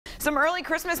Some early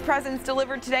Christmas presents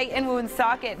delivered today in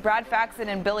Woonsocket. Brad Faxon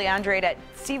and Billy Andrade at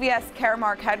CVS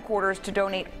Caremark headquarters to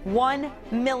donate $1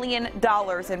 million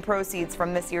in proceeds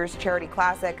from this year's Charity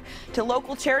Classic to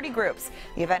local charity groups.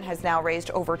 The event has now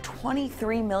raised over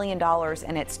 $23 million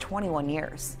in its 21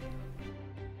 years.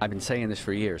 I've been saying this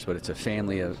for years, but it's a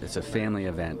family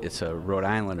event. It's a Rhode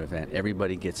Island event.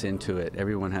 Everybody gets into it.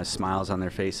 Everyone has smiles on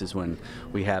their faces when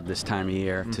we have this time of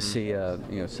year. To see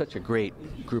such a great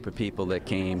group of people that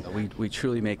came, we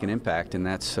truly make an impact, and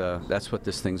that's what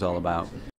this thing's all about.